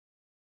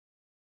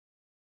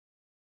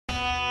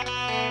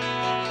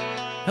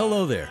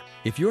Hello there.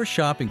 If you're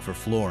shopping for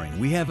flooring,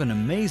 we have an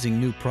amazing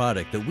new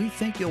product that we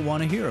think you'll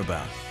want to hear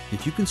about.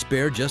 If you can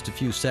spare just a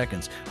few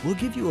seconds, we'll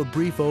give you a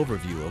brief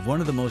overview of one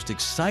of the most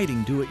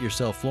exciting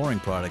do-it-yourself flooring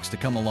products to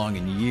come along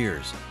in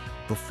years.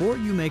 Before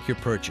you make your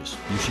purchase,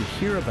 you should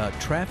hear about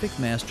Traffic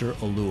Master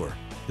Allure,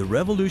 the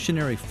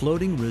revolutionary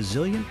floating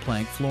resilient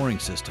plank flooring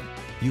system.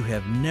 You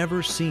have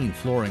never seen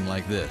flooring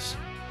like this.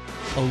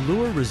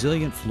 Allure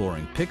resilient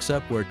flooring picks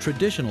up where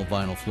traditional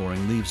vinyl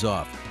flooring leaves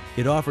off.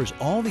 It offers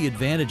all the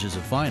advantages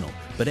of vinyl,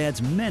 but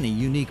adds many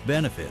unique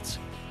benefits.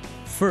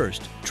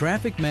 First,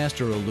 Traffic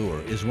Master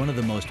Allure is one of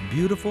the most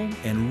beautiful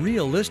and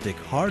realistic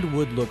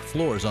hardwood look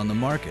floors on the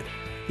market.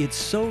 It's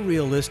so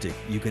realistic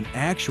you can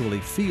actually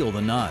feel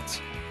the knots.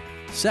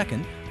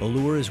 Second,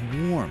 Allure is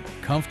warm,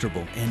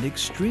 comfortable, and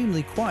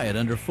extremely quiet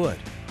underfoot.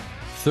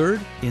 Third,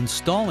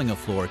 installing a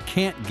floor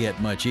can't get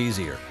much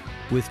easier.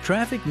 With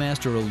Traffic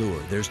Master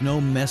Allure, there's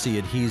no messy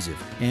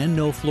adhesive and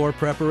no floor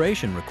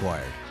preparation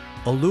required.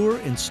 Allure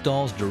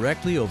installs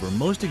directly over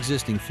most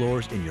existing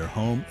floors in your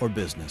home or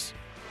business.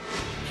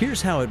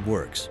 Here's how it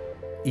works.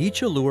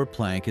 Each Allure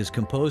plank is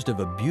composed of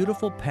a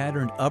beautiful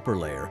patterned upper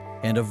layer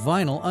and a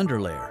vinyl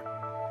underlayer.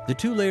 The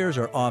two layers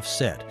are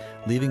offset,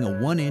 leaving a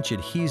 1-inch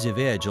adhesive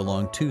edge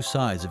along two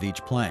sides of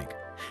each plank.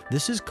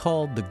 This is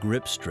called the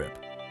grip strip.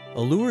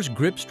 Allure's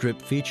grip strip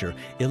feature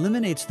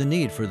eliminates the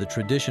need for the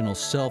traditional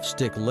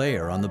self-stick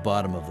layer on the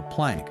bottom of the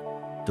plank.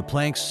 The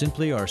planks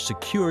simply are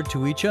secured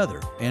to each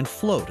other and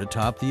float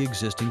atop the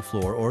existing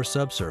floor or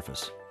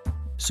subsurface.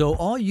 So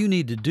all you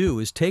need to do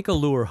is take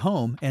Allure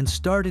home and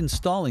start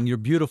installing your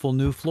beautiful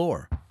new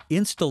floor.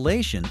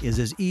 Installation is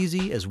as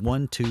easy as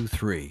 1, 2,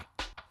 3.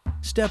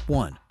 Step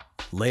 1.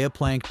 Lay a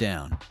plank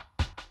down.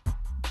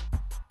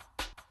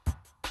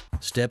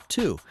 Step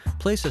 2.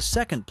 Place a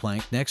second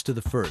plank next to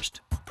the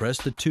first. Press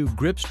the two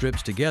grip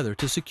strips together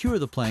to secure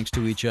the planks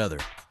to each other.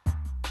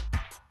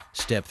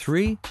 Step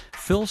 3.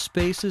 Fill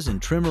spaces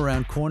and trim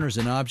around corners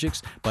and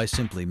objects by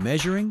simply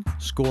measuring,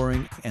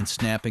 scoring, and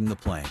snapping the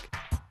plank.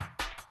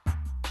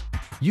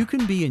 You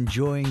can be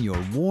enjoying your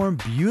warm,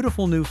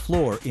 beautiful new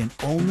floor in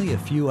only a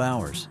few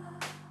hours.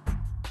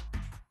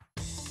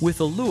 With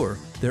Allure,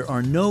 there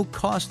are no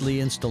costly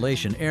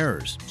installation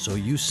errors, so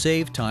you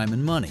save time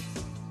and money.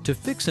 To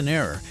fix an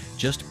error,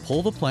 just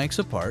pull the planks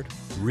apart,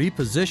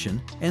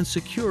 reposition, and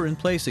secure in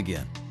place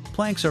again.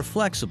 Planks are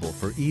flexible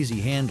for easy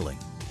handling.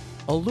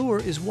 Allure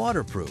is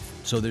waterproof,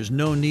 so there's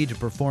no need to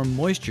perform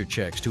moisture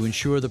checks to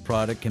ensure the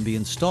product can be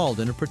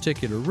installed in a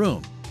particular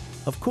room.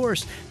 Of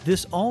course,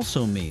 this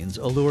also means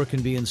Allure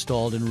can be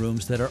installed in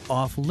rooms that are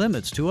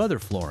off-limits to other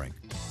flooring,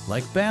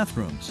 like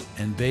bathrooms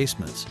and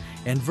basements,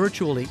 and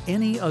virtually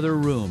any other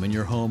room in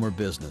your home or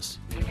business.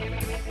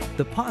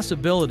 The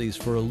possibilities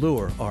for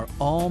Allure are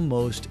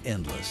almost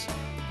endless.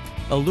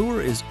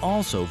 Allure is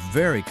also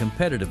very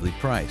competitively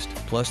priced,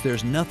 plus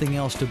there's nothing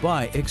else to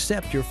buy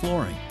except your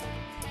flooring.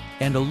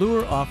 And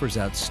Allure offers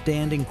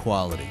outstanding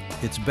quality.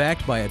 It's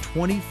backed by a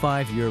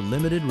 25-year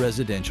limited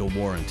residential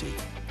warranty.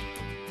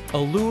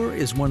 Allure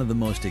is one of the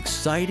most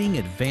exciting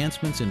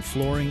advancements in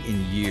flooring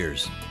in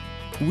years.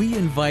 We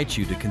invite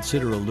you to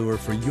consider Allure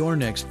for your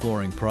next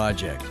flooring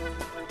project.